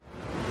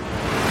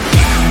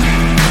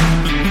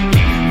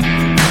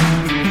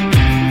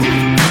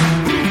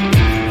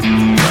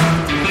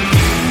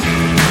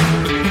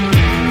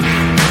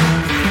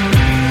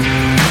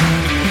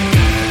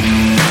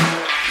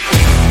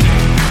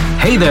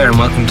Hey there, and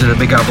welcome to the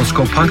Big Apple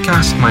Scope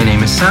podcast. My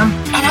name is Sam.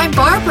 And I'm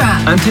Barbara.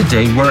 And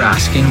today we're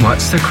asking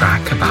what's the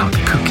crack about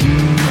cooking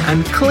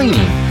and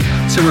cleaning.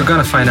 So we're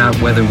going to find out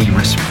whether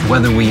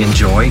we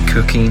enjoy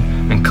cooking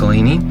and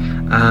cleaning,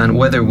 and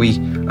what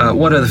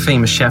are the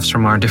famous chefs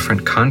from our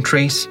different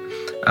countries,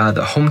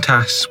 the home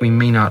tasks we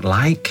may not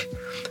like.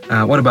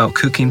 What about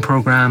cooking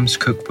programs,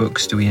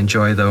 cookbooks? Do we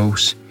enjoy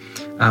those?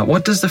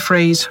 What does the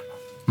phrase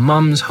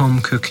mum's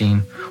home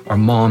cooking or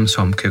mom's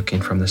home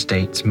cooking from the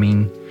States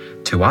mean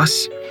to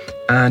us?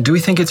 Do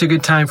we think it's a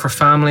good time for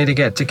family to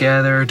get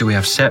together? Do we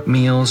have set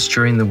meals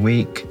during the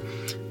week?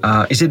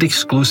 Is it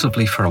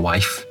exclusively for a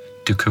wife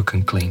to cook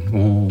and clean?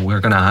 We're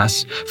going to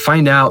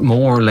find out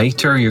more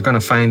later. You're going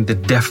to find the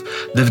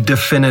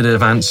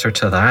definitive answer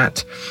to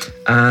that.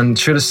 And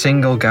should a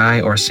single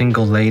guy or a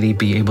single lady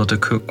be able to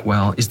cook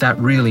well? Is that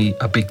really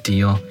a big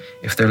deal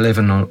if they're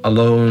living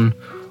alone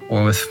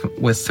or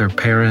with their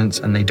parents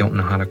and they don't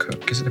know how to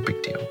cook? Is it a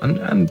big deal?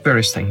 And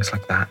various things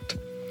like that.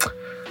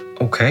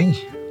 Okay.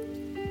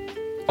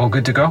 All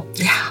good to go?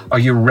 Yeah. Are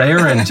you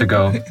raring to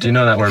go? Do you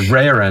know that word?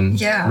 Raring.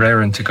 Yeah.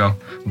 Raring to go.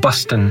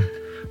 Busting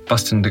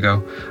to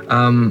go.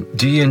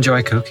 Do you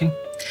enjoy cooking?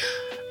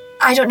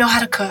 I don't know how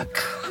to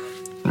cook.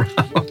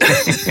 Okay.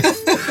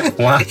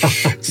 Wow.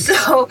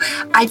 So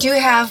I do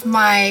have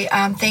my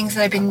things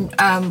that I've been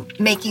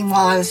making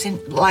while I was in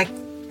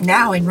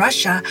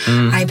Russia.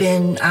 I've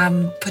been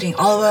putting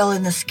olive oil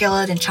in the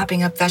skillet and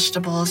chopping up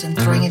vegetables and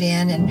throwing it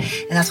in, and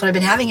that's what I've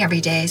been having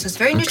every day. So it's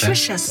very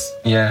nutritious.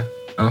 Yeah.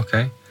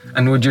 Okay.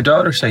 And would your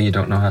daughter say you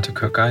don't know how to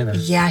cook either?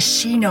 Yeah,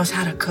 she knows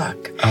how to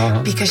cook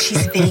because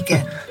she's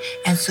vegan,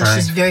 and so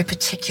she's very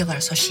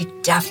particular. So she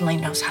definitely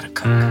knows how to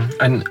cook.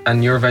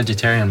 And you're a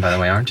vegetarian, by the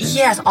way, aren't you?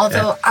 Yes.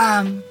 Although,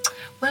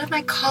 what am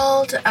I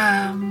called?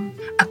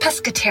 A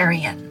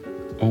pescatarian.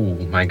 Oh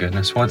my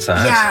goodness, what's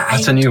that? Yeah,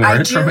 that's a new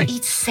word for me. I do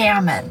eat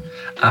salmon.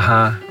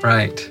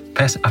 Right.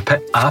 A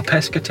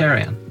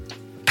pescatarian.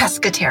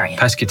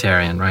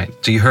 Pescatarian, right.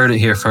 So you heard it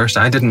here first.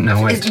 I didn't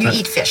know it. You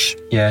eat fish.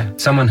 Yeah,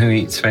 someone who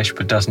eats fish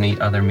but doesn't eat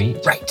other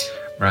meat. Right.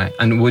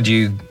 And would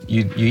you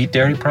eat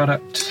dairy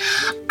products?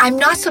 I'm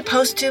not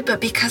supposed to,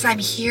 but because I'm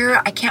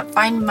here, I can't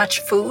find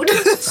much food.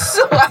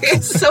 so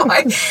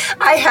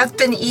I have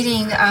been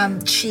eating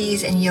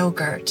cheese and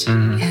yogurt,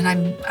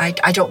 and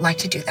I don't like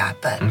to do that,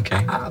 but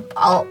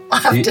I'll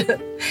have to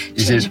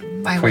change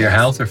my ways. For your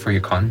health or for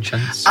your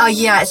conscience?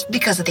 Yeah, it's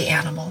because of the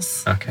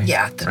animals. Okay.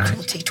 Yeah, the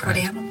cruelty toward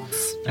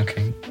animals.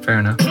 Okay, fair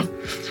enough.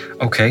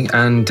 Okay,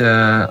 and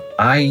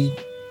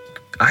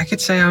I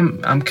could say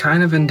I'm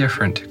kind of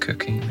indifferent to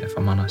cooking, if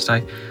I'm honest.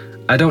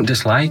 I don't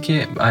dislike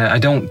it. I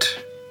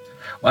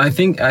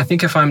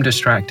think if I'm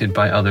distracted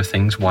by other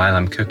things while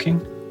I'm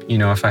cooking,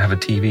 if I have a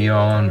TV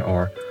on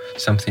or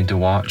something to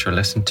watch or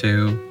listen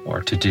to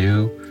or to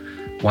do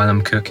while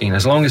I'm cooking,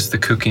 as long as the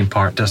cooking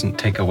part doesn't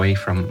take away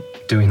from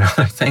doing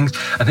other things,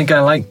 I think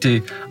I like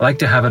to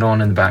have it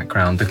on in the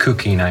background, the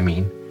cooking, I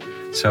mean.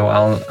 So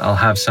I'll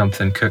have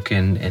something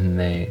cooking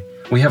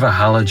we have a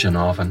halogen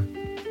oven,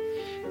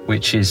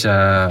 which is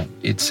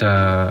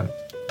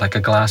like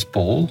a glass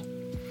bowl,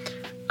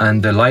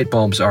 and the light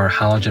bulbs are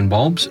halogen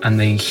bulbs, and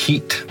they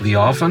heat the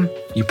oven.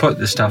 You put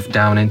the stuff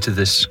down into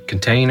this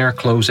container,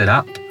 close it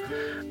up,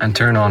 and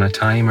turn on a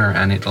timer,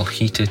 and it'll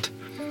heat it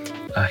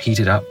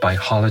up by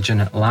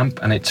halogen lamp,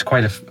 and I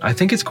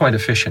think it's quite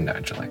efficient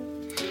actually.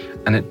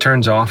 And it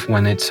turns off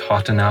when it's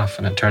hot enough,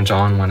 and it turns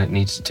on when it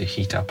needs to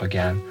heat up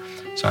again.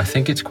 So I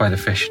think it's quite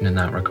efficient in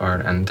that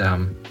regard, and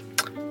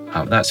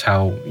that's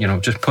how,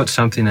 just put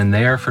something in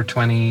there for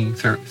 20,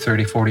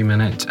 30, 40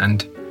 minutes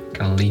and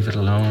kind of leave it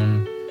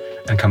alone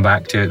and come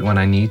back to it when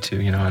I need to,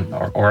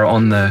 or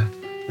on the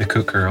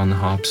cooker on the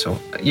hob. So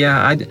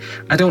yeah, I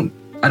don't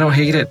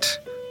hate it,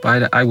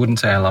 but I wouldn't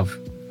say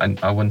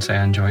I wouldn't say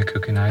I enjoy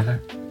cooking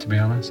either, to be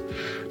honest.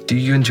 Do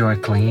you enjoy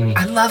cleaning?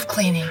 I love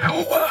cleaning.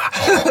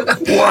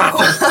 Wow.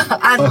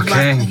 I love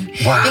cleaning.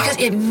 Wow. Because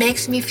it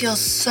makes me feel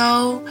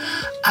so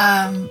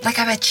like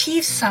I've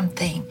achieved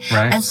something.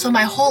 Right. And so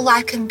my whole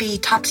life can be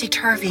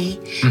topsy-turvy.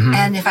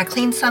 And if I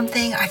clean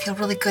something, I feel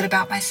really good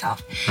about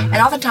myself. And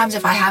oftentimes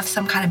if I have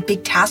some kind of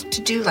big task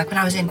to do, like when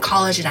I was in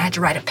college and I had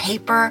to write a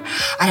paper,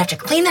 I'd have to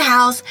clean the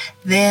house,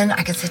 then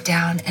I could sit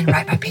down and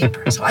write my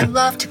paper. So I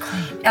love to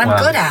clean. And I'm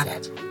good at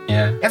it.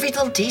 Yeah. Every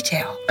little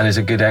detail. And is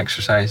it good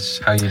exercise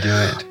how you do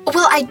it?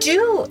 Well, I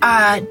do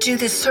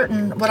this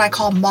certain, what I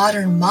call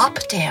modern mop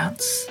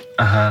dance.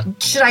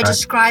 Should I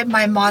describe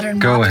my modern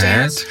mop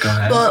dance? Go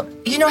ahead. Well,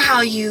 you know how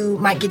you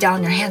might get down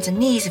on your hands and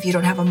knees if you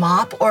don't have a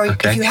mop, or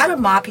if you had a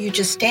mop, you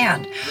just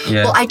stand.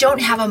 Yeah. Well, I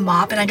don't have a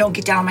mop, and I don't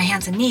get down on my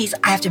hands and knees.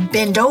 I have to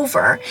bend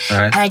over,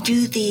 and I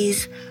do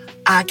these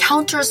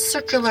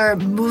counter-circular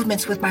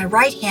movements with my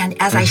right hand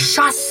as I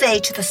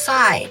chasse to the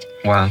side.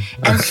 Wow.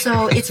 And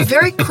so it's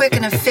very quick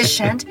and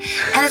efficient,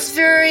 and it's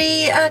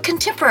very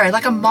contemporary,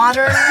 like a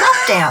modern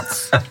mop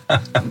dance.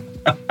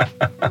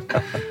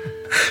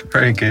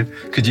 Very good.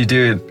 Could you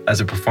do it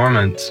as a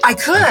performance? I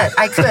could.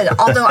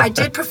 Although I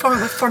did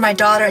perform it for my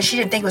daughter, and she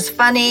didn't think it was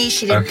funny.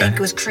 She didn't think it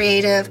was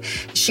creative.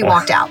 She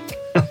walked out.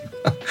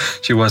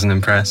 She wasn't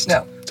impressed.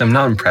 No. I'm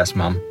not impressed,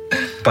 Mom.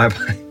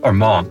 Bye-bye. Or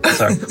Mom.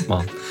 Sorry,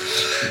 Mom.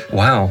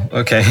 Wow.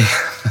 Okay.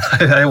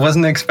 I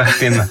wasn't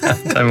expecting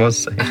that, I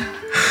must say.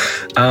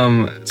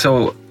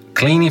 So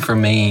cleaning for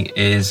me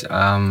is,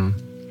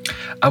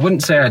 I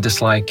wouldn't say I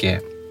dislike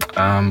it.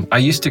 I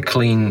used to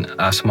clean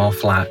a small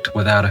flat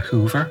without a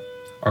Hoover,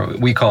 or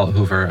we call it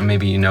Hoover, and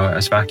maybe you know it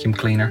as vacuum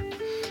cleaner.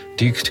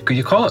 Could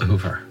you call it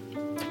Hoover?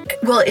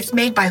 Well, it's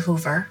made by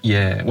Hoover.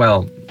 Yeah,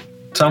 well,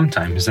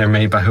 sometimes they're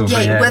made by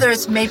Hoover. Yeah, whether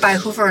it's made by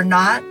Hoover or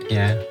not.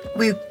 Yeah.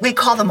 We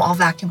call them all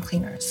vacuum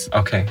cleaners.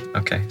 Okay.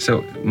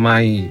 So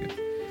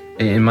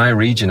in my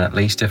region, at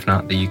least, if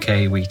not the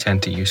UK, we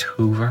tend to use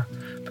Hoover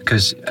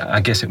because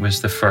I guess it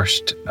was the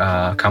first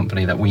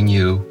company that we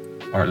knew,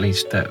 or at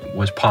least that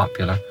was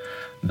popular,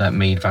 that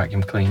made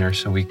vacuum cleaners.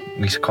 So we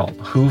used to call it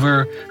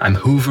Hoover. I'm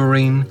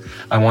hoovering.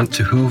 I want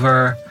to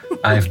hoover.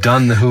 I've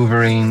done the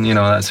hoovering,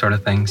 that sort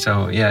of thing.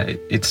 So yeah,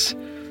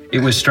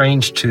 it was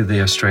strange to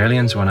the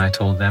Australians when I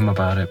told them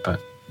about it, but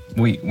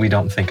we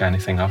don't think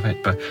anything of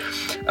it. But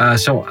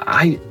so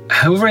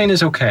hoovering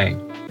is okay.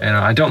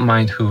 I don't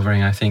mind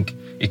hoovering. I think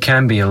it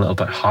can be a little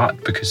bit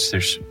hot because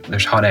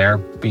there's hot air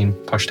being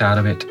pushed out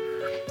of it.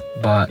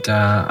 But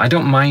I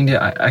don't mind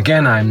it. I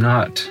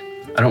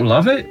don't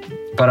love it,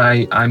 but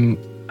I'm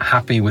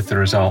happy with the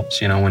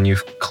results. When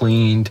you've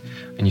cleaned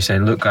and you say,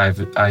 look,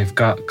 I've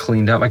got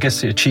cleaned up. I guess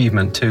the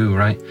achievement too,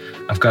 right?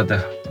 I've got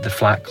the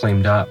flat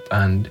cleaned up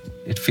and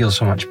it feels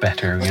so much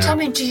better. Well, tell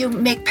me, do you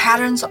make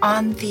patterns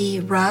on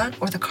the rug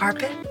or the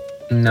carpet?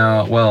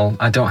 No, well,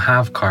 I don't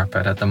have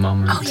carpet at the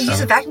moment. Oh, you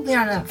use a vacuum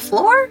cleaner on the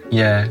floor?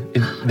 Yeah,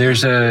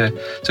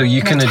 so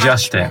you can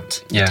adjust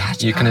it. Yeah,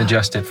 you can Oh.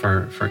 adjust it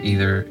for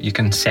either, you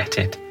can set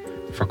it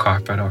for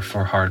carpet or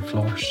for hard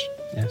floors.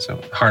 Yeah,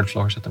 so hard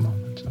floors at the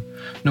moment. So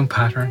no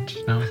patterns,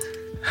 no.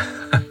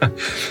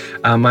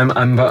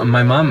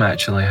 My mom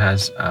actually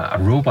has a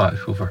robot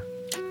Hoover.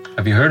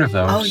 Have you heard of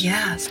those? Oh,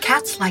 yes.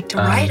 Cats like to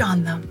write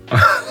on them.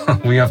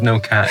 We have no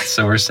cats,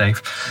 so we're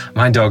safe.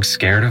 My dog's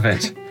scared of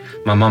it.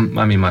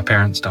 My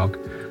parents' dog,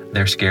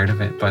 they're scared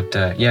of it. But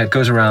yeah, it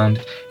goes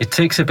around. It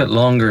takes a bit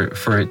longer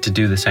for it to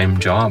do the same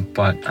job,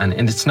 and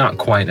it's not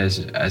quite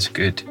as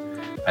good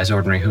as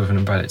ordinary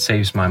hoovering, but it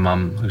saves my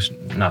mum, who's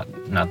not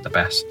the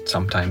best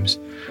sometimes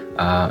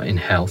in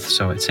health,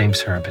 so it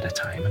saves her a bit of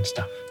time and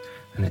stuff,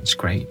 and it's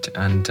great.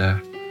 And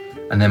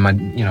then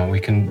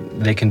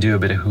they can do a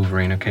bit of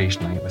hoovering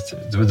occasionally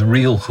with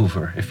real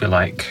Hoover, if you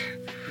like,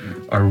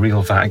 or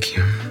real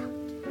vacuum.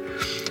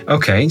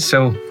 Okay,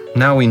 so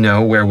now we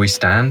know where we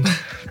stand.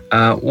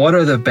 What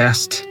are the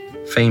best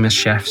famous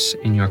chefs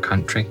in your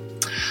country?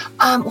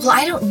 Well,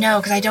 I don't know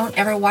because I don't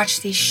ever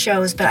watch these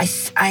shows, but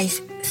I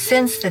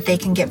sense that they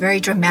can get very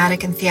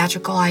dramatic and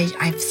theatrical.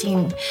 I've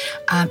seen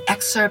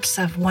excerpts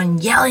of one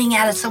yelling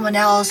at someone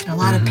else and a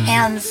lot of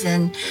pans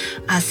and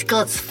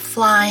skillets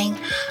flying.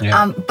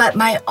 Yeah. But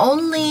my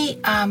only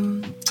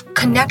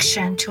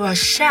connection to a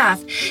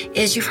chef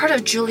is, you've heard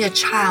of Julia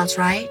Childs,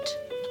 right?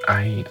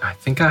 I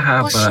think I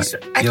have, but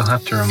you'll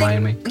have to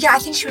remind me. Yeah, I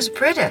think she was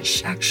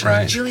British, actually.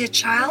 Right. Julia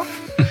Child.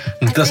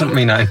 It doesn't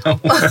mean I know.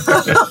 What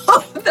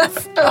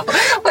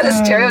a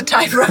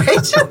stereotype, right?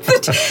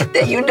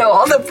 that you know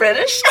all the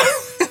British.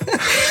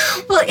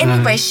 Well,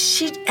 anyway,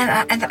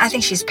 and I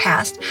think she's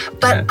passed,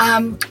 but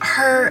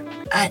her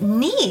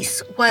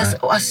niece was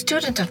a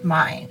student of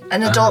mine,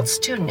 an adult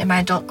student in my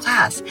adult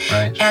class.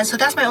 Right. And so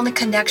that's my only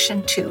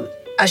connection to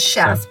a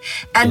chef.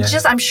 And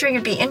I'm sure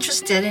you'd be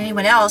interested,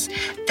 anyone else,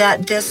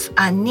 that this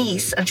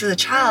niece of Julia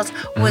Childs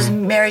was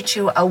married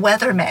to a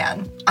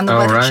weatherman on the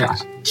Weather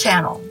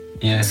Channel.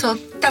 Yeah. So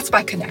that's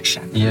my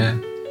connection. Yeah,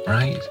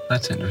 right.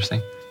 That's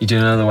interesting. You do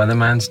know the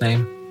weatherman's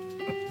name?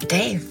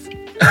 Dave.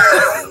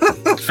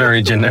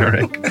 Very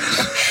generic.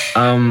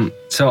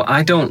 So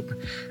I don't.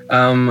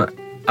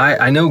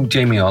 I know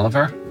Jamie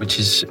Oliver, which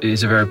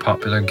is a very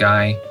popular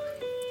guy,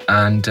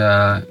 and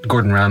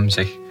Gordon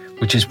Ramsay,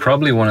 which is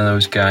probably one of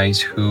those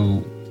guys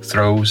who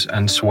throws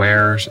and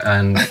swears,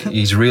 and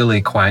he's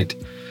really quite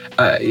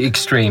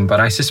extreme.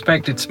 But I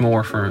suspect it's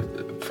more for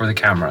the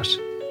cameras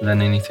than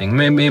anything.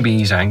 Maybe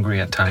he's angry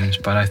at times,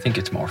 but I think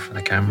it's more for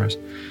the cameras.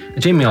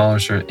 Jamie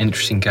Oliver's an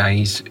interesting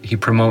guy. He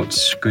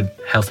promotes good,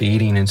 healthy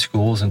eating in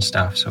schools and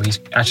stuff, so he's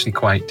actually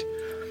quite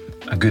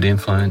a good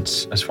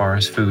influence as far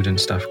as food and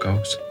stuff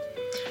goes.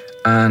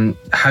 And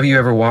have you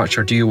ever watched,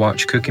 or do you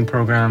watch cooking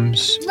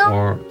programs? No.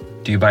 Or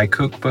do you buy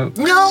cookbooks?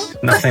 No.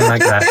 Nothing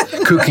like that.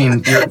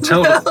 Cooking, you're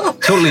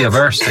totally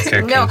averse to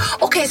cooking. No.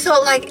 Okay, so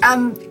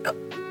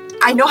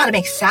I know how to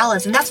make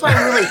salads, and that's what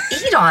I really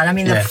eat on. I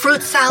mean, the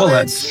fruit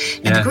salads,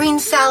 and the green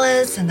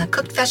salads, and the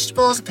cooked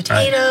vegetables,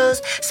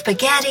 potatoes,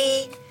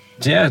 spaghetti.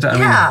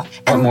 Yeah,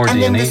 what more do you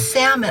need? And then the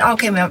salmon.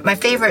 Okay, my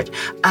favorite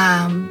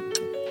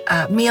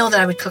meal that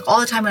I would cook all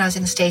the time when I was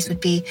in the States would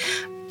be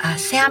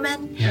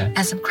salmon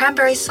and some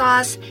cranberry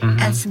sauce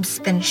and some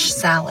spinach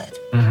salad.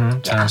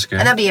 Sounds good.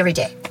 And that'd be every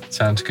day.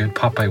 Sounds good.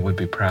 Popeye would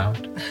be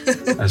proud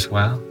as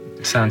well.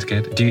 Sounds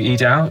good. Do you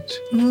eat out?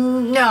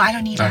 No, I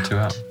don't eat out. Not too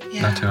often.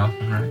 Yeah. Not too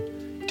often,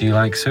 right? Do you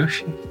like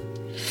sushi?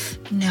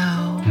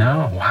 No.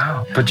 No,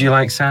 wow. But do you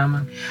like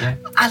salmon? Yeah.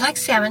 I like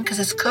salmon because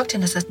it's cooked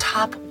and it's a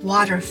top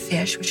water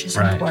fish, which is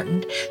Right.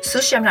 important.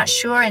 Sushi, I'm not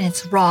sure, and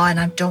it's raw, and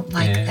I don't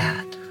like Yeah.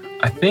 that.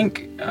 I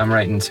think I'm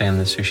right in saying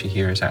the sushi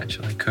here is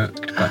actually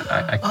cooked, but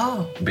I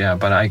can't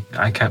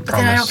promise. But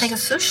then I don't think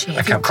it's sushi. I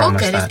If you can't cook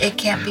promise it, that. it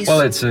can't be. Well,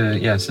 it's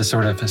a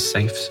sort of a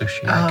safe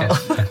sushi, I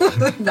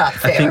guess. Not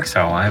fair. I think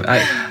so.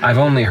 I've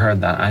only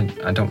heard that.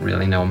 I don't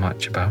really know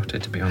much about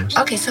it, to be honest.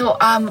 Okay, so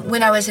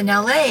when I was in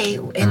LA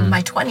in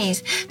my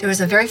 20s, there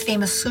was a very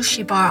famous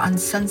sushi bar on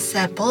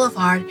Sunset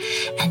Boulevard,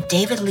 and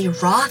David Lee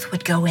Roth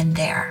would go in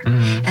there.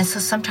 And so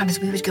sometimes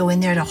we would go in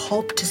there to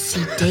hope to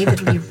see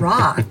David Lee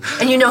Roth.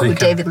 And you know who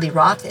David Lee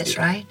Roth is,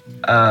 right?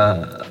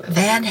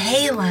 Van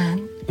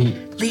Halen,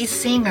 lead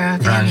singer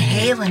of Van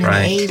Halen in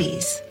the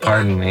 80s.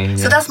 Pardon me.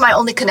 So that's my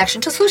only connection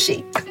to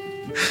sushi.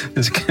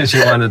 It's because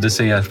you wanted to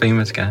see a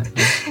famous guy.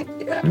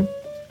 Yeah.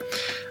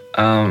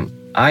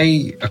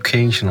 I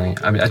occasionally,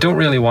 I don't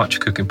really watch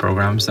cooking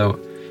programs, though.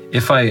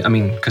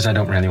 Because I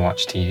don't really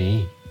watch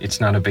TV. It's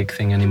not a big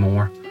thing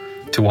anymore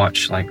to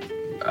watch like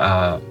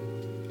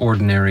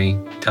ordinary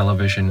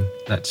television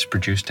that's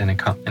produced in a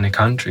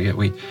country.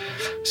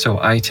 So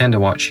I tend to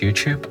watch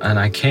YouTube, and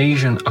I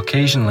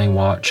occasionally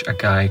watch a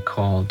guy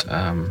called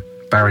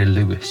Barry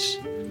Lewis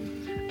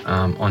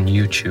on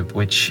YouTube,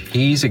 which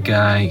he's a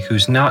guy who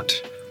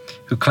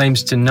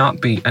claims to not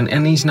be,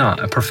 and he's not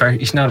a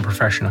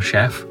professional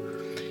chef.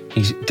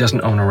 He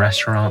doesn't own a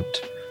restaurant.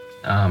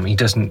 He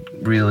doesn't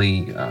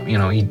really,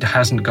 he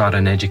hasn't got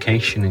an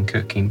education in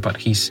cooking, but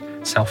he's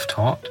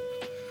self-taught.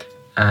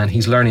 And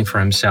he's learning for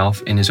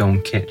himself in his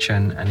own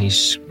kitchen, and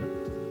he's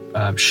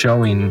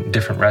showing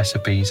different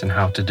recipes and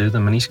how to do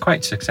them. And he's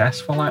quite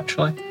successful,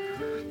 actually.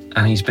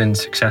 And he's been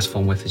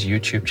successful with his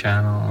YouTube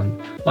channel, and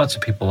lots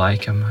of people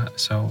like him.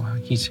 So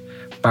he's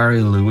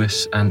Barry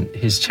Lewis, and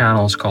his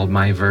channel is called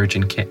My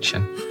Virgin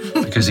Kitchen,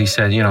 because he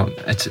said,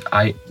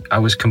 I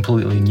was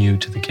completely new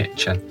to the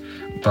kitchen.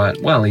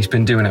 But, well, he's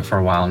been doing it for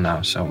a while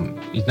now, so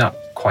he's not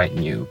quite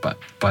new, but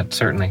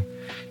certainly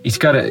he's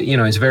got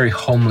it's a very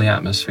homely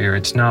atmosphere.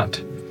 It's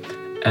not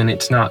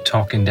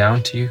talking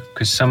down to you,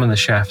 because some of the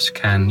chefs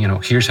can,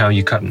 here's how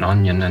you cut an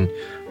onion, and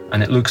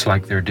it looks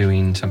like they're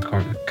doing some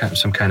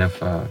kind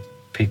of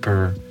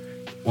paper.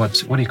 What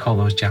do you call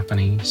those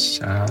Japanese?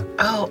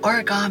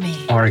 Origami.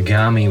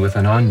 Origami with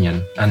an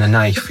onion and a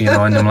knife,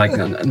 and I'm like,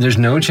 there's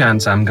no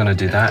chance I'm going to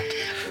do that.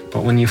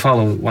 But when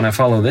I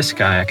follow this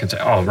guy, I can say,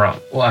 oh, right,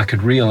 well, I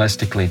could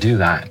realistically do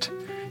that.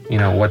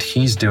 What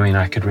he's doing,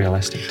 I could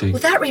realistically do.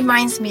 Well, that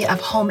reminds me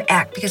of home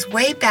ec, because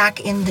way back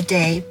in the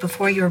day,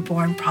 before you were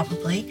born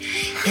probably,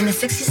 in the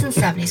 60s and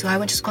 70s, I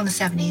went to school in the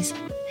 70s,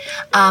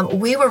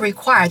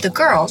 the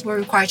girls were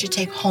required to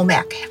take home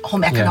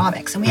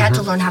economics, and we had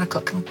to learn how to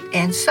cook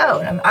and sew.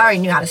 And I already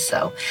knew how to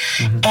sew.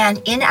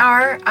 And in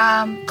our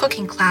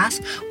cooking class,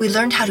 we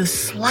learned how to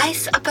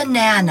slice a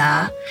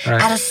banana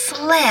at a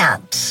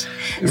slant.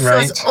 So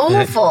it's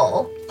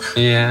oval.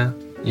 Yeah.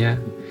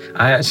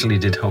 I actually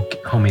did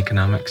home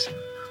economics.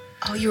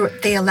 Oh,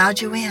 they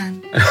allowed you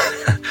in?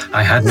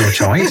 I had no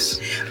choice.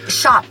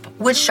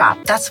 Wood shop,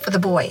 that's for the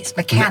boys,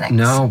 mechanics.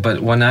 No,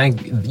 but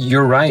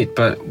you're right,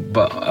 but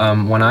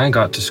when I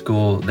got to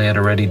school, they had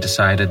already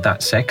decided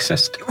that's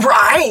sexist.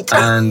 Right.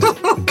 And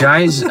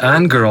guys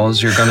and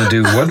girls, you're going to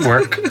do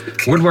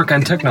woodwork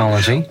and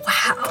technology.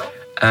 Wow.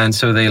 And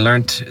so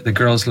the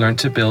girls learned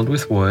to build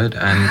with wood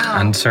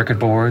and circuit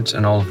boards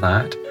and all of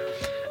that.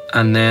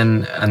 And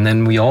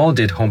then we all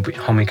did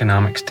home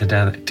economics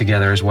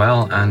together as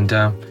well. And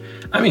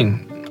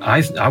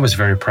I was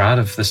very proud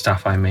of the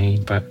stuff I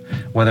made, but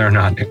whether or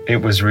not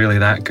it was really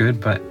that good.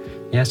 But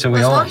yeah, so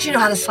as long as you know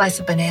how to slice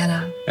a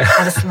banana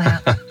at a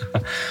slant.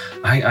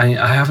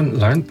 I haven't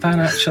learned that,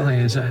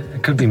 actually. I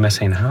could be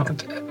missing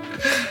out.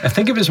 I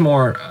think it was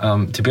more,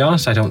 to be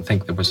honest, I don't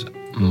think there was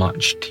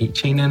much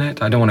teaching in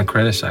it. I don't want to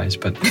criticize,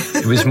 but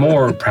it was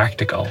more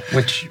practical,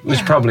 which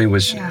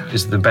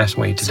is the best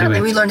way to do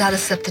it. We learned how to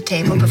set the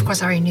table, but of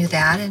course I already knew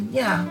that, and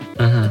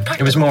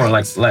It was more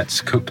like, let's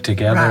cook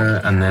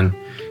together, and then,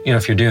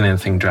 if you're doing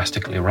anything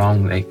drastically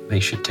wrong, they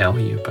should tell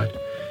you. But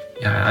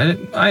yeah,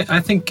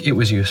 I think it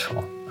was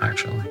useful,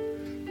 actually.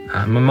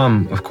 My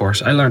mum, of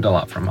course, I learned a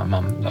lot from my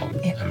mum, though.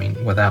 Yeah.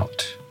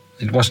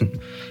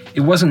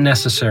 It wasn't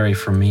necessary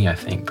for me, I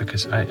think,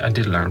 because I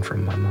did learn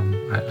from my mum.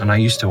 And I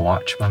used to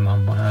watch my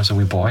mum when I was a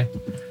wee boy.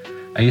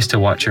 I used to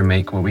watch her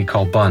make what we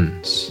call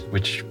buns,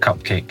 which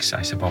cupcakes,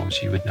 I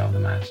suppose you would know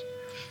them as.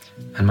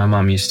 And my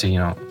mum used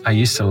to, I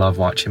used to love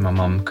watching my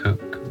mum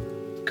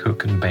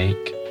cook and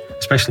bake,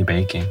 especially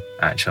baking,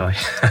 actually.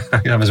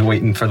 I was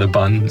waiting for the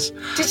buns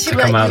to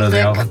come out of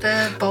the oven. Did she let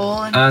you lick the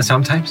bowl?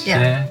 Sometimes,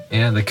 yeah,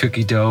 the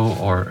cookie dough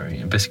or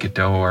biscuit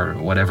dough or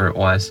whatever it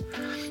was.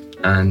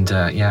 And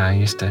I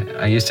used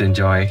to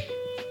enjoy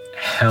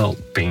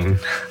helping,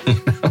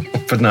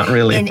 but not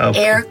really in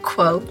helping. air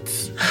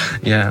quotes.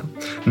 Yeah,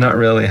 not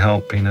really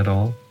helping at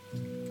all.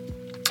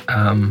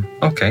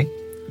 Okay,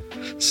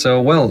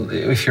 So, well,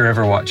 if you're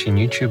ever watching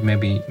YouTube,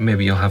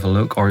 maybe you'll have a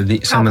look. Or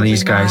some of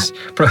these guys,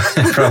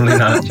 probably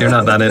not. You're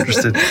not that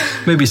interested.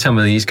 Maybe some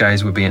of these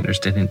guys would be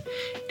interested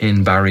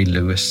in Barry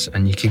Lewis,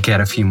 and you could get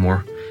a few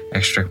more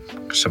extra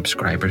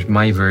subscribers.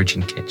 My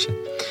Virgin Kitchen.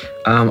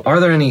 Are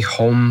there any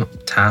home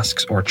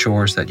tasks or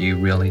chores that you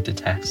really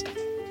detest,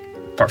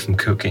 apart from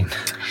cooking?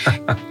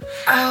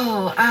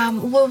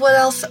 Well, what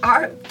else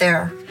are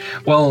there?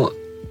 Well,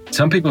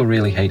 some people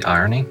really hate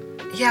ironing.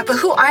 Yeah, but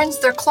who irons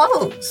their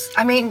clothes?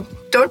 I mean,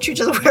 don't you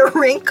just wear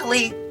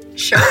wrinkly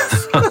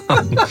shirts?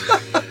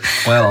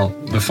 Well,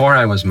 before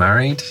I was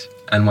married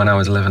and when I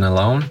was living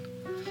alone,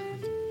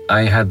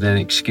 I had the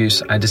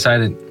excuse. I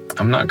decided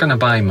I'm not going to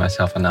buy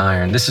myself an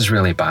iron. This is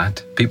really bad.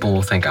 People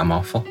will think I'm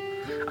awful.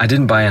 I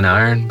didn't buy an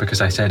iron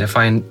because I said if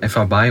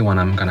I buy one,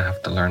 I'm going to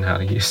have to learn how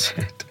to use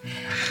it.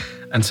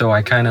 And so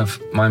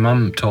my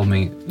mum told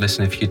me,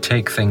 listen, if you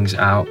take things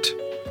out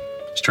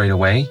straight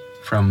away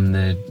from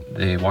the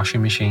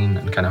washing machine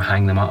and kind of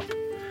hang them up,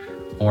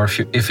 or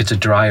if it's a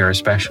dryer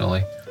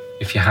especially,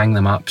 if you hang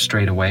them up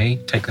straight away,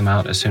 take them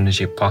out as soon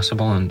as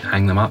possible and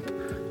hang them up,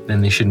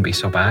 then they shouldn't be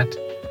so bad.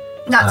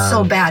 Not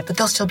so bad, but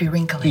they'll still be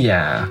wrinkly.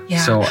 Yeah.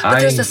 So but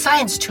there's a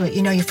science to it.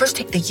 You first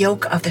take the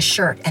yoke of the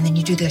shirt, and then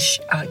you do the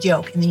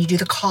yoke, and then you do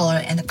the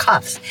collar and the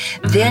cuffs.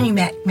 Mm-hmm. Then you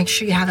make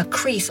sure you have a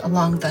crease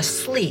along the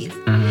sleeve,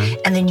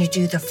 and then you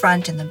do the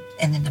front and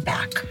then the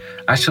back.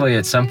 Actually,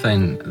 it's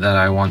something that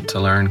I want to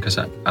learn because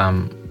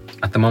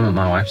at the moment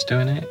my wife's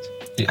doing it.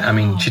 I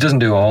mean, she doesn't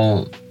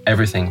do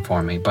everything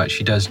for me, but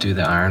she does do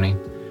the ironing,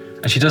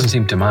 and she doesn't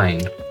seem to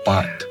mind.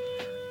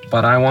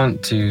 But I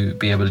want to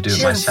be able to do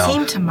it myself. She doesn't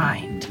seem to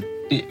mind.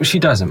 She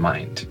doesn't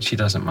mind. She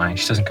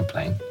doesn't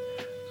complain.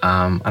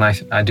 And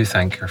I do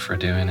thank her for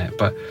doing it.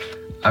 But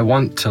I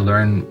want to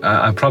learn.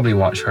 I'll probably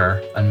watch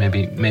her, and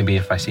maybe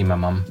if I see my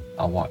mum,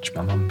 I'll watch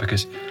my mum,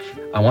 because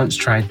I once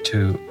tried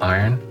to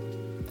iron.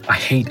 I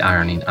hate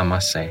ironing, I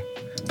must say.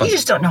 But you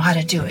just don't know how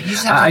to do it. You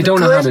just have to I don't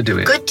know how to do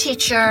it. Good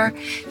teacher.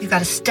 You've got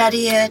to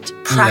study it,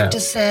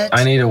 practice it.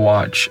 I need to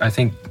watch. I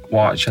think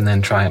watch and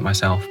then try it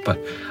myself. But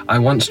I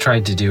once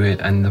tried to do it,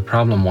 and the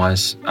problem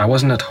was I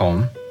wasn't at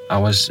home. I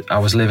was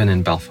living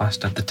in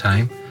Belfast at the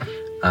time.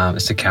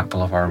 It's the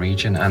capital of our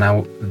region, and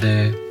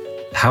the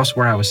house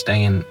where I was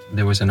staying,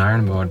 there was an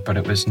iron board, but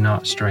it was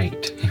not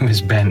straight. It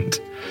was bent.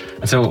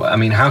 And so, I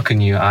mean, how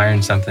can you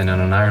iron something on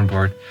an iron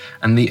board?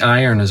 And the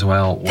iron as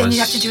well was then you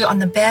have to do it on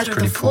the bed or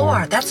the floor.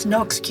 Poor. That's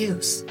no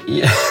excuse.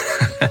 Yeah.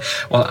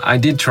 Well, I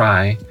did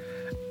try,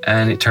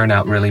 and it turned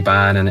out really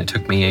bad, and it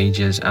took me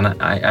ages, and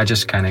I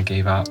just kind of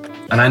gave up.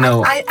 And I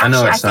know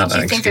it's not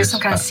an excuse. You think there's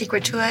some kind of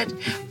secret to it,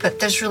 but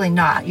there's really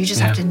not. You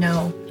just have to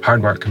know.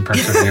 Hard work and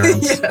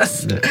perseverance.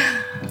 Yes.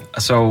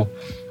 So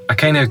I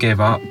kind of gave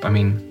up. I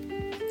mean,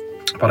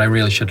 but I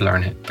really should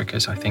learn it,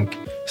 because I think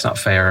it's not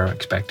fair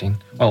expecting.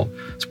 Well,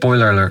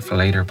 spoiler alert for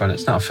later, but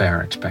it's not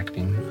fair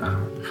expecting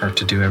her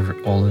to do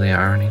all of the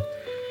ironing.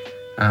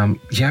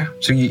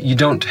 So you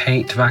don't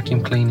hate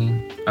vacuum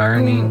cleaning,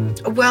 ironing?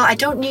 Well, I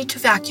don't need to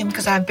vacuum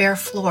because I have bare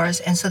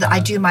floors, and so that I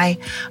do my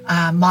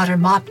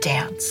modern mop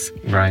dance.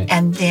 Right.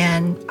 And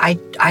then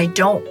I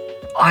don't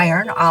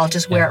iron. I'll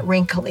just wear it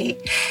wrinkly.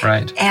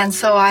 Right. And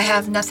so I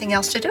have nothing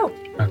else to do.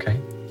 Okay.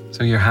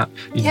 So you're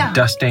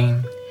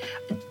dusting?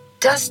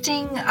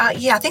 Dusting,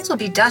 things will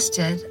be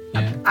dusted.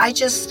 Yeah. I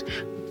just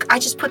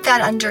put that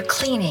under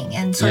cleaning,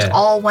 and so it's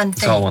all one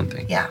thing. It's all one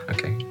thing. Yeah.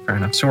 Okay, fair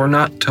enough. So we're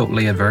not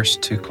totally averse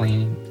to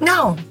cleaning.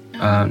 No.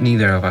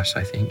 Neither of us,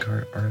 I think,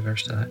 are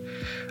averse to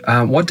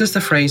that. What does the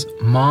phrase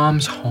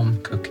 "mom's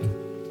home cooking"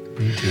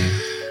 mean to you?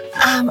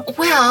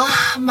 Well,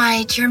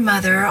 my dear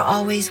mother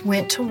always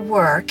went to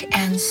work,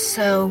 and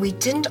so we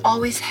didn't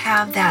always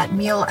have that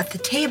meal at the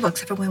table,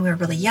 except for when we were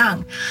really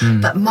young.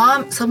 But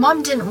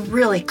mom didn't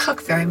really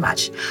cook very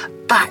much.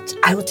 But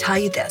I will tell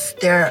you this,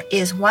 there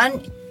is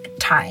one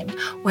time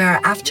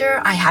where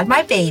after I had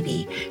my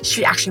baby,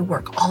 she'd actually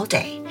work all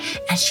day,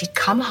 and she'd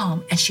come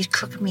home and she'd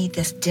cook me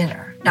this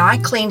dinner. Now, I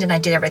cleaned and I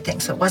did everything,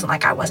 so it wasn't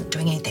like I wasn't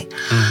doing anything.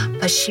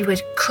 But she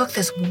would cook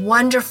this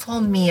wonderful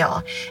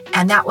meal,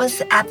 and that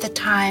was at the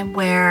time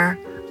where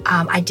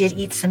I did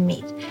eat some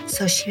meat.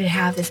 So she would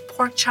have these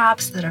pork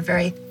chops that are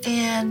very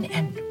thin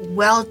and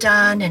well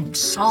done and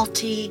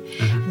salty,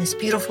 and this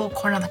beautiful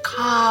corn on the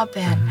cob,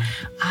 and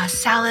a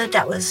salad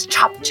that was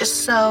chopped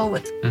just so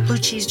with blue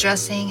cheese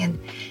dressing, and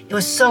it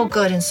was so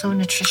good and so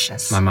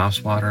nutritious. My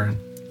mouth's watering.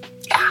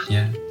 Yeah.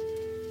 Yeah.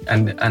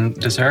 And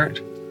dessert?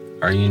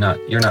 Or you're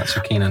not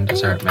so keen on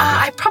dessert, maybe?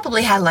 I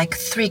probably had like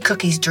 3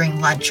 cookies during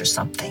lunch or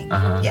something.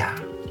 Yeah.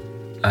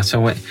 I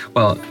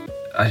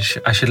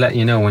should let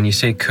you know, when you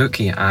say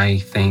cookie, I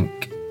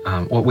think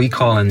what we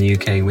call in the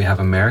UK, we have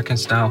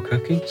American-style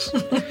cookies.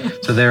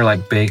 So they're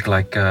like big,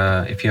 like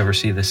if you ever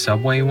see the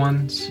Subway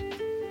ones,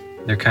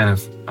 they're kind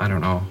of, I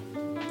don't know,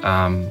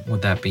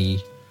 would that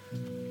be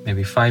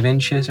maybe 5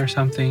 inches or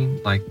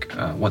something? Like,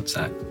 what's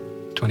that,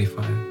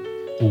 25?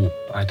 Oh,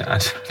 I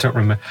don't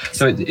remember.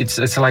 So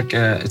it's like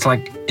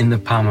in the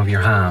palm of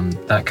your hand,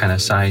 that kind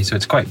of size. So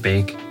it's quite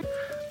big.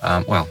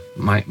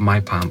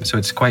 My palm. So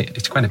it's quite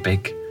a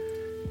big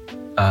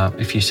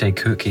if you say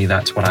cookie,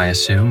 that's what I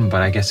assume,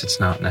 but I guess it's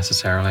not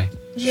necessarily.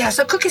 Yeah,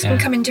 so cookies can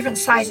come in different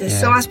sizes.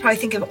 So I was probably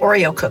thinking of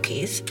Oreo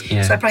cookies.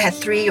 Yeah. So I probably had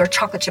 3 or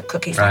chocolate chip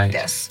cookies like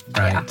this.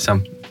 Right. Yeah.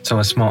 So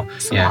a small.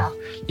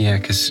 Yeah,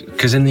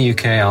 because in the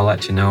UK, I'll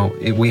let you know,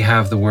 we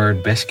have the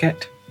word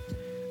biscuit,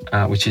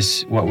 which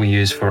is what we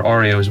use for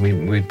Oreos.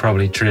 We'd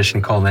probably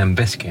traditionally call them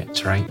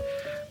biscuits, right?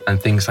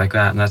 And things like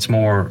that. And that's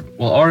more,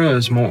 well, Oreo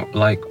is more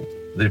like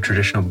the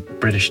traditional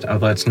British,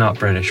 although it's not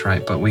British,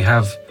 right? But we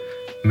have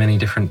many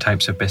different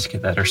types of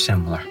biscuit that are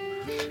similar.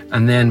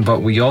 And then,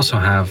 but we also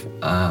have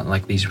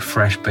like these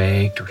fresh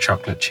baked or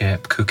chocolate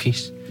chip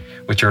cookies,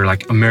 which are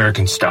like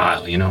American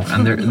style, you know,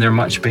 and they're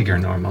much bigger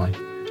normally,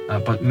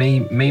 but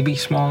maybe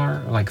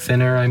smaller, like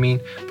thinner, I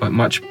mean, but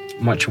much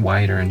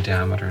wider in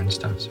diameter and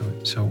stuff.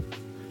 So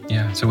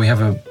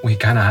we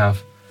kind of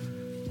have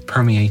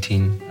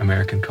permeating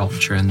American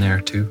culture in there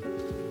too.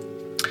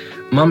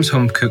 Mum's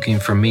home cooking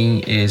for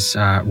me is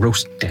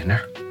roast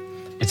dinner.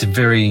 It's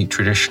very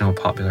traditional,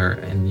 popular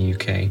in the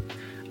UK,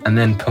 and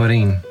then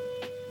pudding.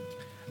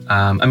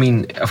 I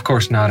mean, of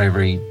course, not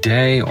every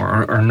day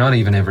or not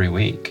even every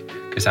week,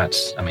 because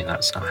that's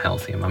not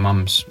healthy. My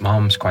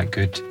mom's quite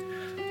good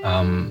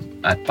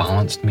at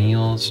balanced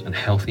meals and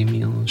healthy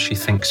meals. She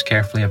thinks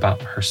carefully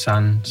about her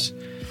sons,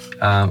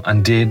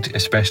 and did,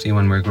 especially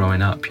when we were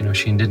growing up. You know,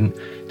 she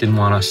didn't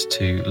want us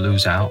to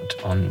lose out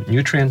on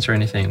nutrients or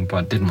anything,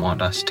 but didn't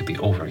want us to be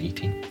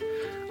overeating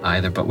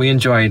either. But we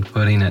enjoyed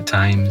pudding at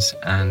times,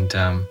 and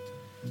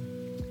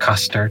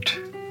custard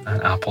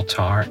and apple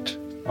tart,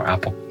 or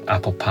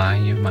apple pie,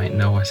 you might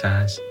know us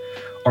as,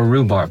 or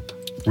rhubarb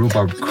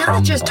crumble.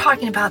 Not just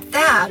talking about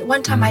that.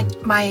 One time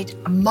my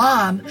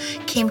mom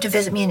came to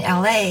visit me in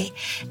LA,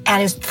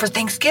 and it was for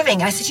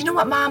Thanksgiving. I said, you know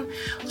what, Mom?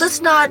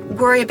 Let's not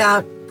worry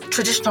about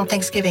traditional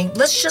Thanksgiving.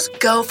 Let's just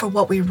go for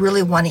what we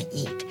really want to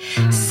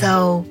eat.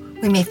 So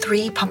we made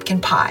 3 pumpkin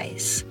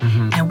pies,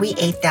 and we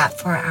ate that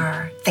for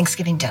our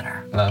Thanksgiving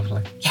dinner.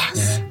 Lovely.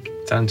 Yes. Yeah,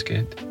 sounds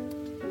good.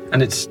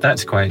 And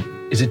that's quite...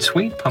 Is it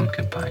sweet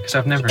pumpkin pie? Because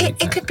I've never eaten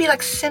it. It could be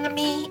like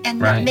cinnamon and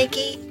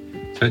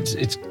nutmeggy. So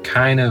it's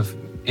kind of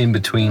in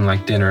between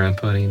like dinner and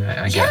pudding,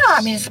 I guess. Yeah,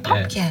 I mean, it's a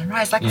pumpkin,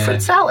 right? It's like a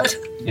fruit salad.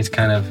 It's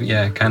kind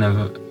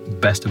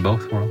of best of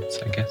both worlds,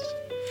 I guess.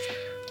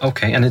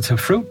 Okay, and it's a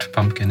fruit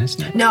pumpkin,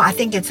 isn't it? No, I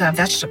think it's a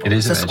vegetable. It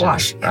is a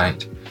squash. Yeah.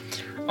 Right.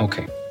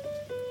 Okay.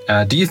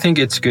 Do you think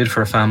it's good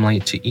for a family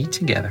to eat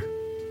together?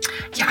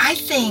 Yeah, I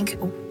think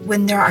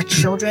when there are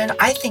children,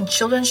 I think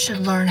children should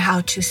learn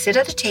how to sit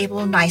at a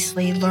table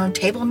nicely, learn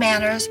table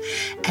manners,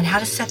 and how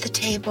to set the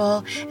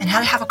table, and how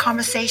to have a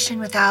conversation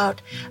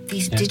without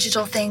these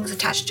digital things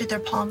attached to their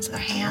palms of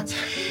their hands.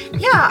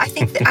 Yeah, I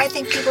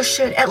think people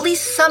should, at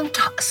least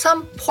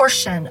some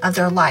portion of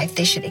their life,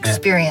 they should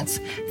experience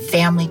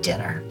family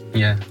dinner.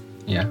 Yeah.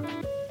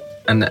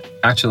 And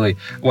actually,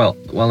 well,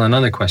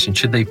 another question: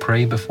 should they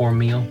pray before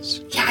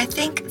meals? Yeah, I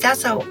think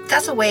that's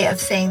a way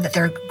of saying that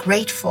they're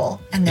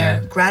grateful and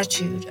their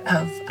gratitude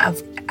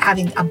of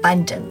having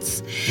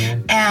abundance. Yeah.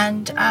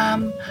 And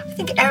I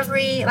think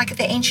like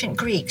the ancient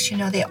Greeks, you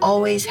know, they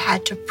always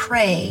had to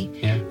pray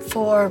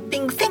for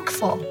being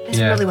thankful. Is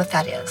really what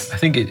that is. I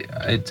think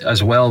it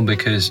as well,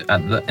 because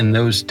in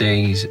those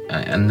days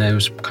and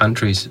those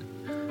countries,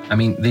 I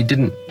mean, they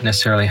didn't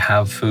necessarily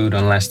have food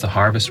unless the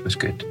harvest was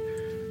good.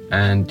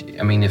 And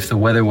I mean, if the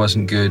weather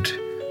wasn't good,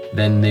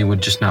 then they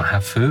would just not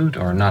have food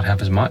or not have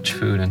as much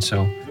food. And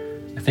so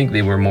I think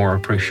they were more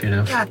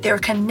appreciative. Yeah, they're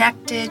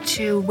connected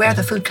to where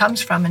the food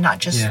comes from and not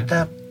just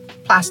the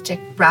plastic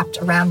wrapped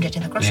around it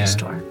in the grocery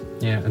store.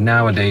 Yeah, and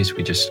nowadays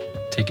we just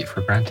take it for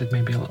granted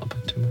maybe a little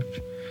bit too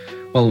much.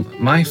 Well,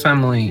 my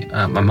family,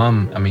 my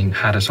mum,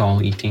 had us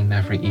all eating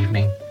every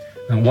evening,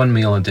 and 1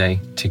 meal a day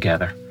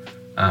together,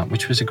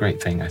 which was a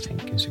great thing, I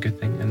think. It was a good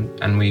thing.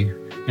 And we...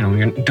 You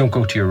know, don't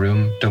go to your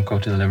room, don't go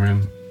to the living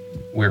room.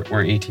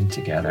 We're eating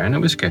together, and it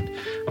was good.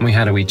 And we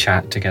had a wee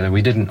chat together.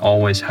 We didn't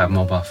always have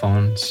mobile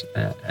phones,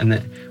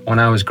 when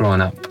I was growing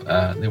up,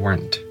 they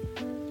weren't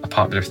a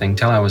popular thing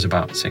till I was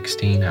about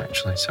 16,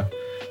 actually.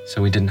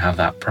 So we didn't have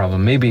that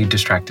problem. Maybe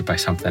distracted by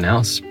something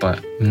else,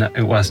 but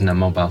it wasn't a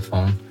mobile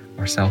phone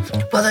or cell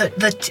phone. Well,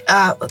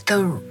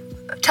 the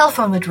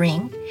telephone would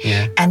ring,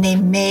 and they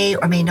may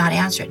or may not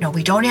answer it. No,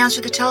 we don't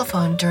answer the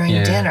telephone during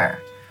dinner.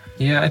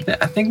 Yeah,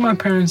 I think my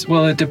parents,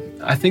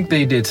 I think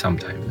they did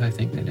sometimes. I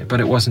think they did. But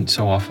it wasn't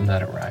so often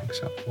that it rang,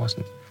 so it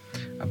wasn't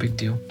a big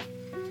deal.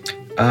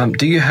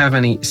 Do you have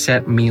any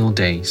set meal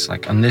days?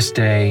 Like on this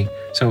day,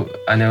 so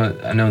I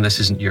know this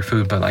isn't your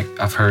food, but like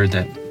I've heard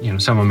that, you know,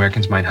 some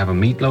Americans might have a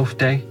meatloaf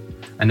day.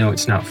 I know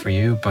it's not for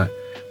you, but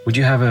would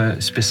you have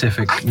a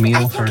specific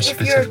meal for a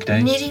specific day?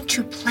 If you're needing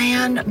to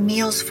plan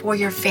meals for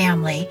your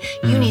family,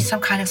 you need some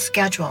kind of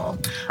schedule,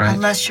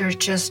 unless you're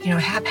just, you know,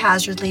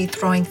 haphazardly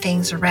throwing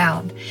things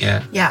around.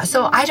 Yeah.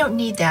 So I don't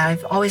need that.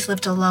 I've always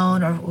lived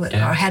alone or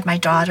had my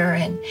daughter,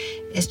 and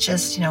it's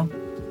just, you know,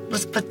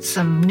 let's put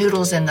some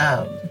noodles in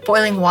the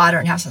boiling water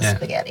and have some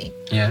spaghetti.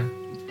 Yeah.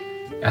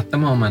 At the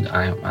moment,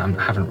 I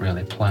haven't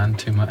really planned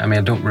too much. I mean,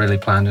 I don't really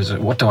plan.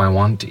 What do I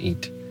want to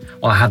eat?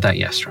 Well, I had that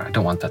yesterday. I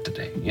don't want that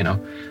today, you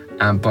know.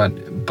 But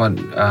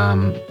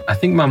I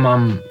think my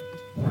mom,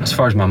 as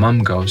far as my mom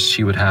goes,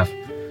 she would have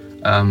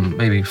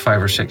maybe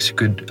 5 or 6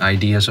 good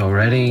ideas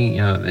already,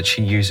 that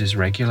she uses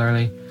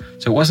regularly.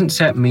 So it wasn't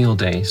set meal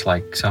days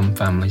like some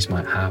families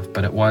might have,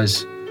 but it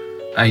was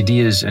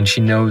ideas, and she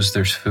knows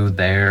there's food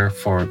there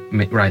for,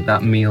 right,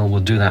 that meal,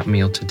 we'll do that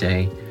meal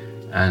today.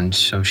 And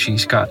so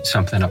she's got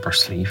something up her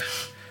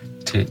sleeve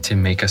to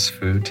make us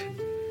food.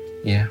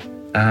 Yeah.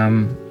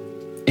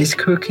 Is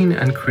cooking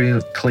and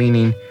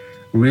cleaning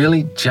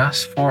really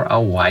just for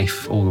a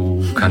wife?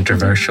 Oh,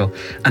 controversial.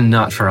 And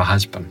not for a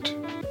husband?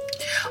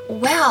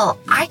 Well,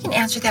 I can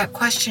answer that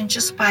question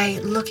just by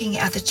looking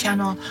at the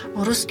channel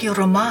Ruski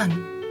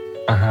Roman.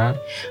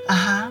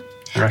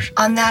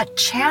 On that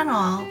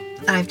channel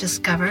that I've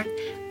discovered,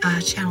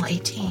 channel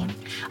 18,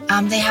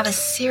 they have a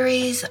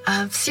series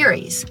of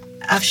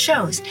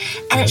shows,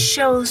 and it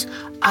shows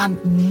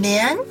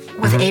men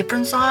with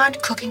aprons on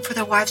cooking for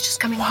their wives just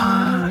coming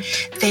home.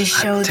 They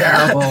show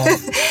terrible.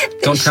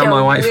 Don't tell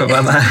my wife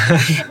about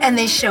that. And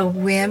they show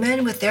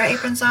women with their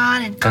aprons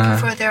on and cooking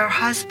for their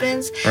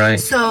husbands. Right.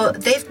 So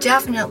they've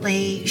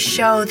definitely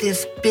showed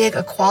this big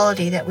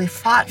equality that we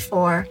fought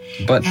for,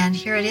 and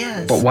here it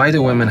is. But why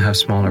do women have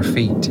smaller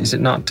feet? Is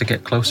it not to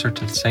get closer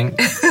to the sink?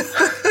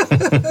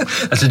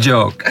 That's a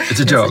joke. It's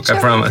a joke, I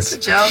promise.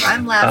 It's a joke.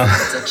 I'm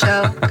laughing. It's a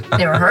joke.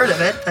 Never heard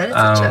of it, but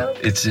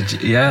it's a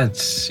joke.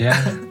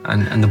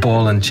 And the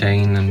ball and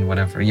chain and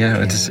whatever.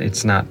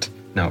 It's not.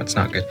 No, it's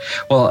not good.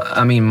 Well,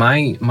 I mean,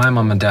 my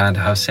mum and dad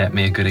have set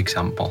me a good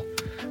example.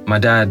 My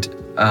dad,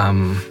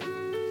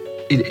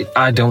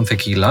 I don't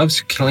think he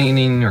loves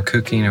cleaning or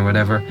cooking or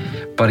whatever,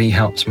 but he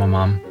helps my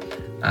mum.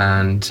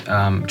 And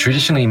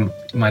traditionally,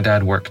 my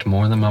dad worked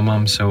more than my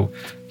mum, so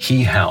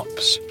he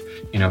helps.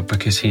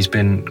 Because he's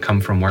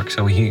come from work,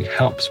 so he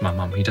helps my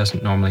mum. He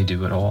doesn't normally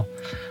do it all,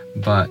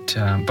 but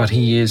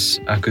he is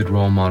a good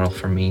role model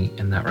for me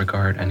in that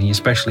regard, and he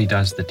especially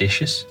does the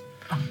dishes,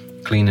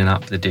 cleaning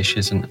up the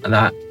dishes, and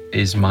that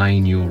is my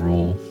new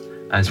role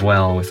as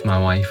well with my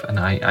wife, and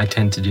I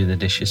tend to do the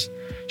dishes.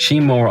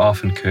 She more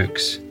often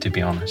cooks, to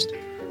be honest,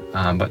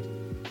 but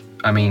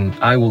I mean,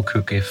 I will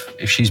cook if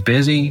she's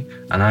busy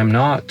and I'm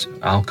not,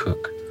 I'll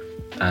cook,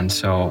 and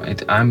so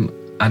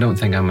I don't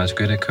think I'm as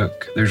good a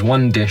cook. There's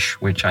one dish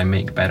which I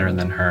make better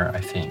than her, I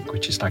think,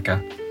 which is like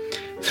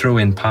throw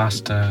in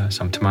pasta,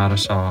 some tomato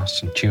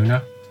sauce and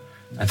tuna,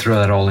 and throw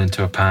that all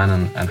into a pan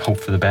and hope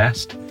for the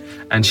best.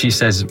 And she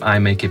says I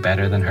make it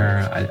better than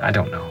her. I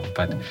don't know,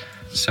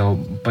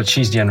 but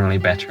she's generally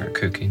better at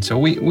cooking. So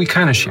we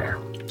kind of share.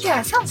 Yeah,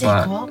 it sounds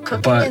equal.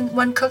 Cooking, and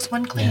one cooks,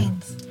 one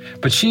cleans. Yeah.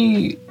 But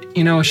she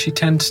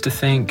tends to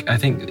think, I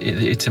think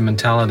it's a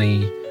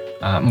mentality,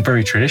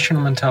 very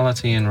traditional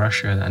mentality in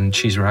Russia, and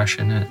she's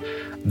Russian,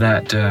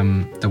 that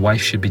the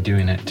wife should be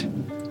doing it.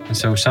 And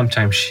so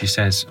sometimes she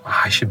says,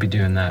 I should be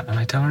doing that. And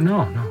I tell her,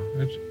 no,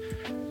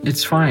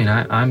 it's fine.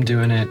 I'm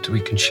doing it. We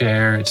can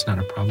share. It's not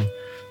a problem.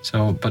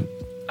 So, but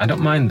I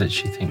don't mind that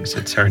she thinks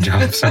it's her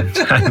job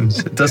sometimes.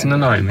 It doesn't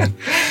annoy me.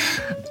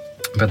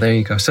 But there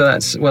you go. So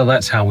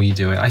that's how we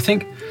do it. I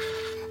think,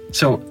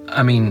 so,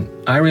 I mean,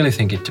 I really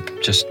think it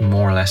just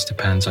more or less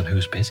depends on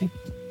who's busy.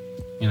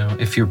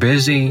 If you're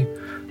busy,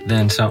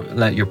 then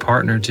let your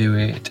partner do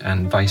it,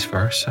 and vice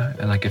versa.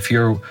 And like if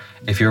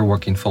you're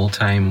working full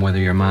time, whether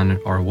you're a man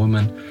or a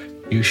woman,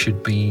 you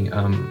should be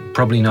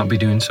probably not be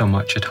doing so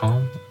much at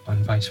home,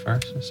 and vice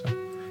versa. So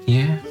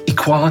yeah,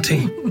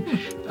 equality.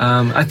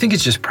 I think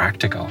it's just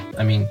practical.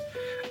 I mean,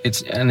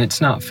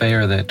 it's not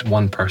fair that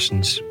one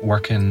person's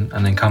working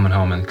and then coming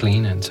home and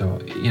cleaning. So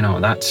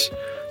that's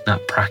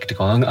not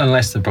practical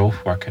unless they're both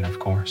working, of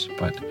course.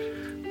 But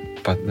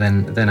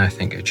then I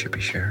think it should be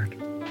shared.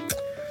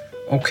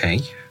 Okay.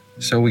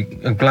 So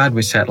I'm glad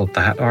we settled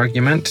that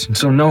argument.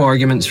 So no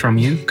arguments from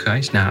you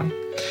guys now.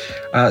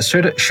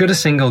 Should a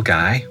single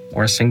guy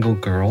or a single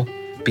girl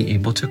be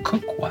able to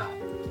cook well?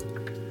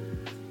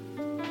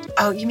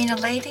 Oh, you mean a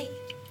lady?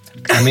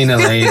 I mean a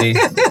lady.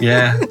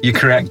 Yeah, you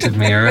corrected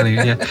me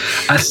earlier. Yeah,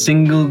 a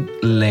single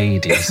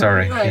lady.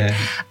 Sorry. Right.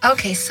 Yeah.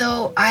 Okay,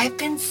 so I've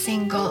been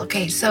single.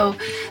 Okay, so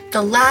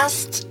the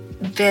last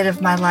bit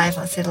of my life,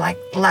 let's say like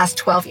the last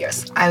 12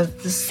 years, I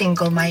was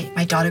single. My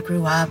daughter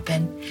grew up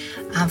and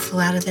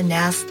flew out of the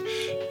nest.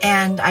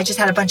 And I just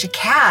had a bunch of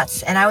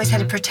cats, and I always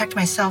had to protect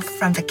myself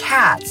from the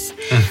cats.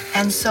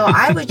 And so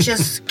I would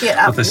just get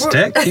up. With a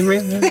stick, you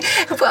mean?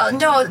 Well,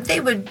 no, they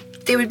would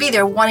be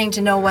there wanting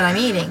to know what I'm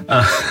eating.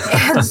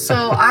 And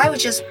so I would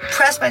just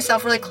press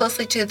myself really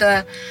closely to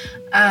the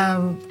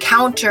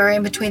counter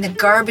in between the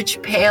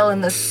garbage pail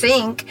and the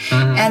sink,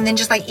 and then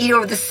just like eat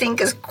over the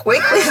sink as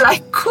quickly as I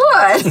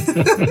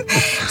could.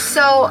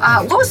 So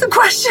what was the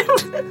question?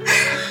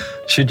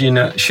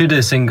 Should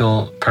a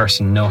single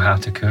person know how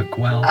to cook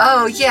well?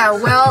 Oh, yeah,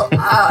 well...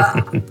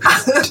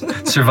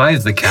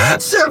 Survive the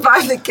cats.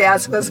 Survive the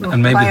cats was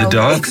and maybe the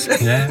dogs.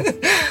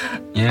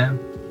 Yeah.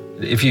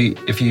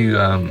 If you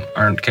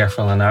aren't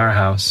careful in our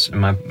house, in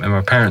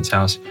my parents'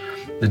 house,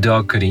 the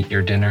dog could eat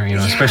your dinner,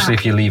 especially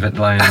if you leave it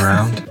lying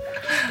around.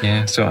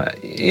 Yeah, so,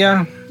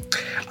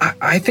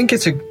 I think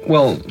it's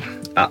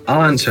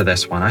I'll answer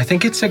this one. I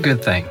think it's a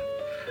good thing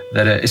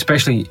that,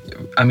 especially,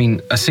 I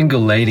mean, a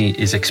single lady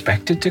is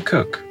expected to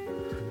cook,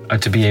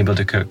 to be able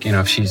to cook. You know,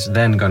 if she's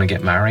then going to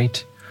get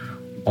married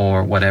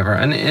or whatever,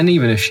 and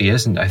even if she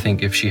isn't, I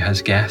think if she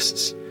has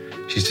guests,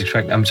 she's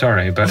expected. I'm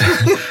sorry, but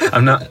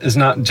it's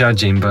not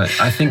judging, but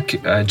I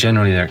think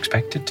generally they're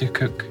expected to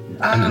cook.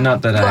 And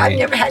not that I've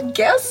never had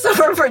guests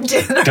over for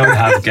dinner. Don't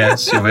have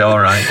guests, you'll be all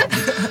right.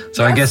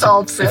 So I guess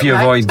if you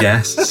avoid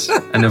guests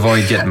and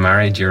avoid getting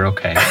married, you're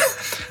okay.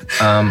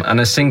 And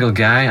a single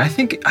guy, I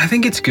think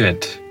it's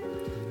good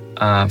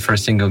for a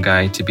single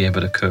guy to be able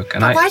to cook.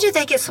 And why do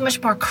they get so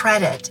much more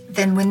credit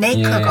than when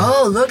they cook?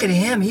 Oh, look at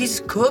him,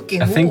 he's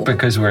cooking. I think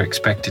because we're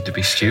expected to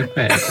be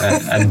stupid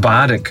and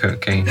bad at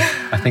cooking.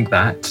 I think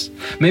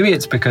maybe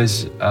it's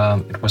because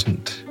it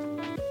wasn't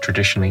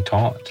traditionally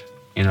taught,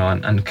 you know,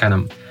 and kind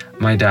of.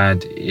 My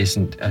dad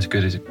isn't as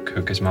good as a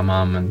cook as my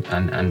mom, and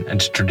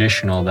it's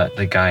traditional that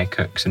the guy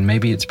cooks. And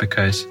maybe it's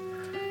because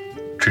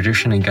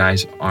traditionally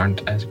guys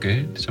aren't as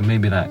good. So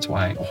maybe that's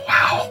why,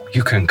 wow,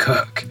 you can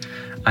cook.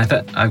 I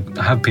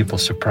have people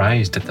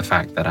surprised at the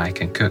fact that I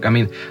can cook. I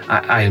mean,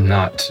 I am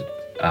not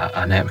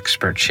an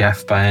expert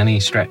chef by any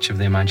stretch of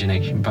the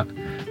imagination, but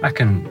I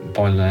can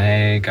boil an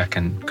egg, I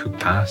can cook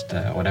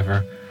pasta,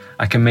 whatever.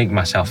 I can make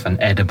myself an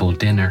edible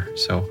dinner.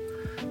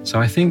 So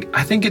I think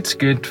it's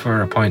good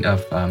for a point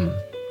of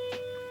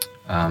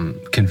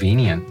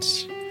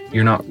convenience.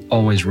 You're not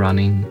always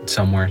running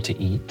somewhere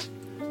to eat.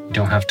 You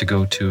don't have to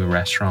go to a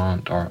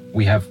restaurant, or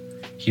we have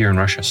here in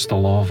Russia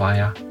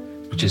stolovaya,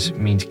 which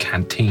means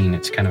canteen.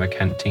 It's kind of a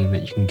canteen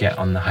that you can get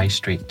on the high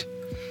street,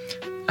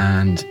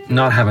 and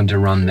not having to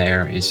run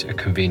there is a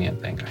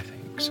convenient thing, I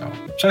think.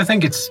 So I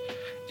think it's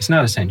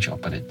not essential,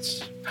 but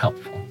it's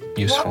helpful.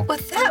 Useful. Well,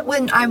 with that,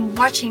 when I'm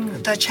watching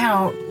the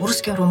channel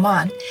Ruski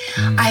Roman,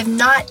 I've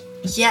not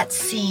yet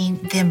seen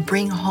them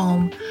bring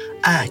home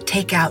a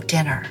takeout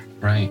dinner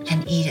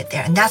and eat it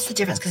there. And that's the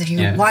difference, because if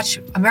you watch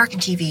American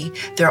TV,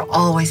 they're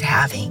always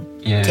having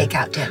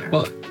takeout dinner.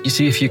 Well, you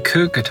see, if you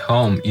cook at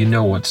home, you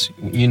know what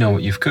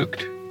you've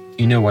cooked.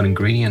 You know what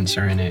ingredients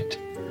are in it.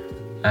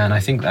 And I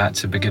think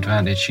that's a big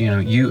advantage. You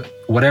know,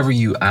 whatever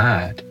you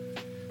add,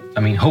 I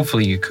mean,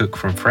 hopefully you cook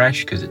from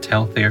fresh because it's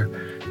healthier.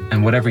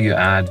 And whatever you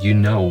add, you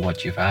know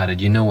what you've added.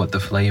 You know what the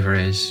flavor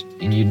is.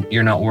 And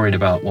you're not worried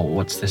about, well,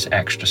 what's this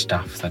extra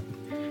stuff that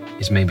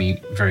is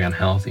maybe very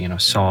unhealthy, you know,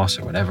 sauce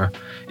or whatever.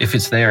 If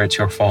it's there, it's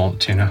your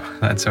fault, you know,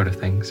 that sort of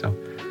thing. So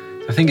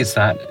I think it's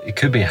that. It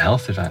could be a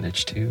health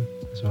advantage too,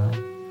 as well.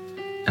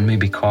 And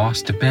maybe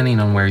cost, depending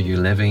on where you're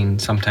living.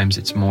 Sometimes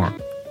it's more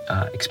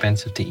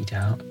expensive to eat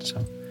out. So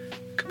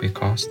it could be a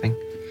cost thing.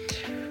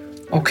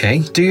 Okay,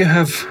 do you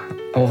have...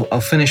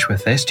 I'll finish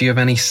with this. Do you have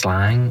any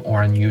slang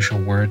or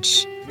unusual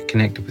words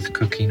connected with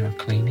cooking or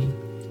cleaning?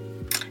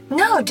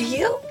 No, do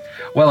you?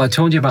 Well, I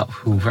told you about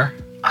Hoover.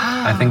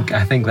 I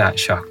think that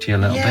shocked you a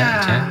little bit.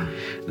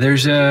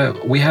 Yeah.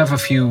 We have a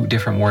few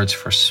different words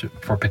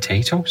for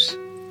potatoes,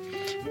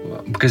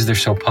 because they're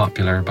so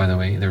popular. By the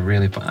way, they're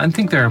really. I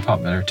think they're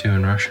popular too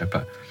in Russia.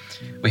 But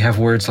we have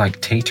words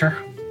like tater,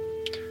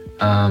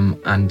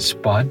 and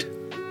spud.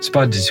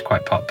 Spud is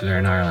quite popular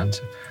in Ireland.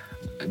 So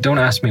don't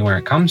ask me where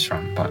it comes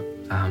from, but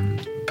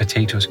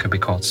potatoes could be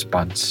called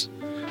spuds.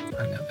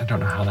 I don't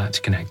know how that's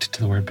connected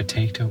to the word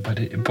potato,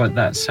 but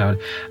that's how.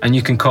 And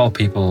you can call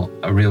people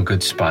a real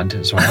good spud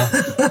as well.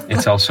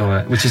 It's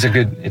also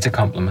it's a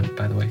compliment,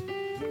 by the way.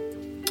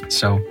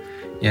 So,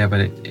 yeah,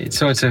 but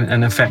it's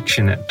an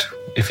affectionate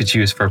if it's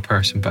used for a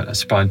person. But a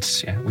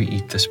spuds, yeah, we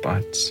eat the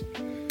spuds.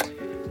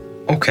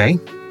 Okay,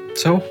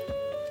 so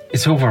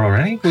it's over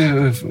already.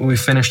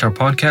 We've finished our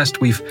podcast.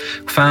 We've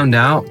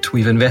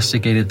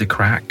investigated the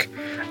crack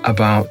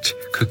about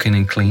cooking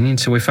and cleaning.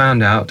 So I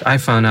found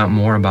out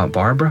more about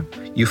Barbara.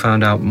 You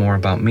found out more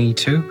about me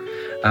too.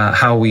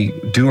 How we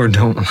do or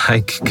don't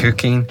like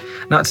cooking.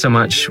 Not so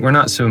much. We're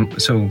not so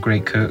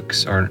great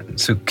cooks or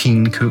so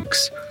keen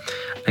cooks.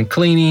 And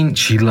cleaning,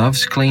 she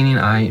loves cleaning.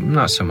 I'm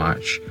not so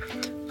much.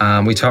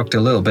 We talked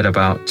a little bit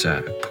about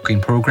cooking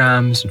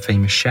programs and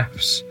famous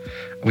chefs.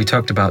 We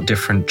talked about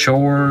different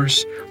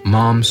chores,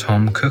 mom's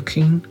home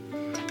cooking,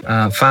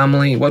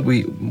 family,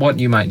 what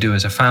you might do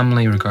as a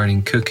family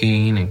regarding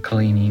cooking and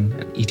cleaning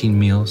and eating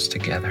meals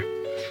together.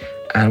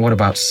 And what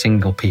about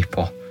single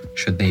people?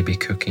 Should they be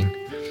cooking?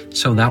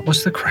 So that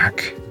was the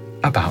crack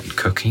about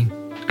cooking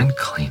and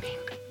cleaning.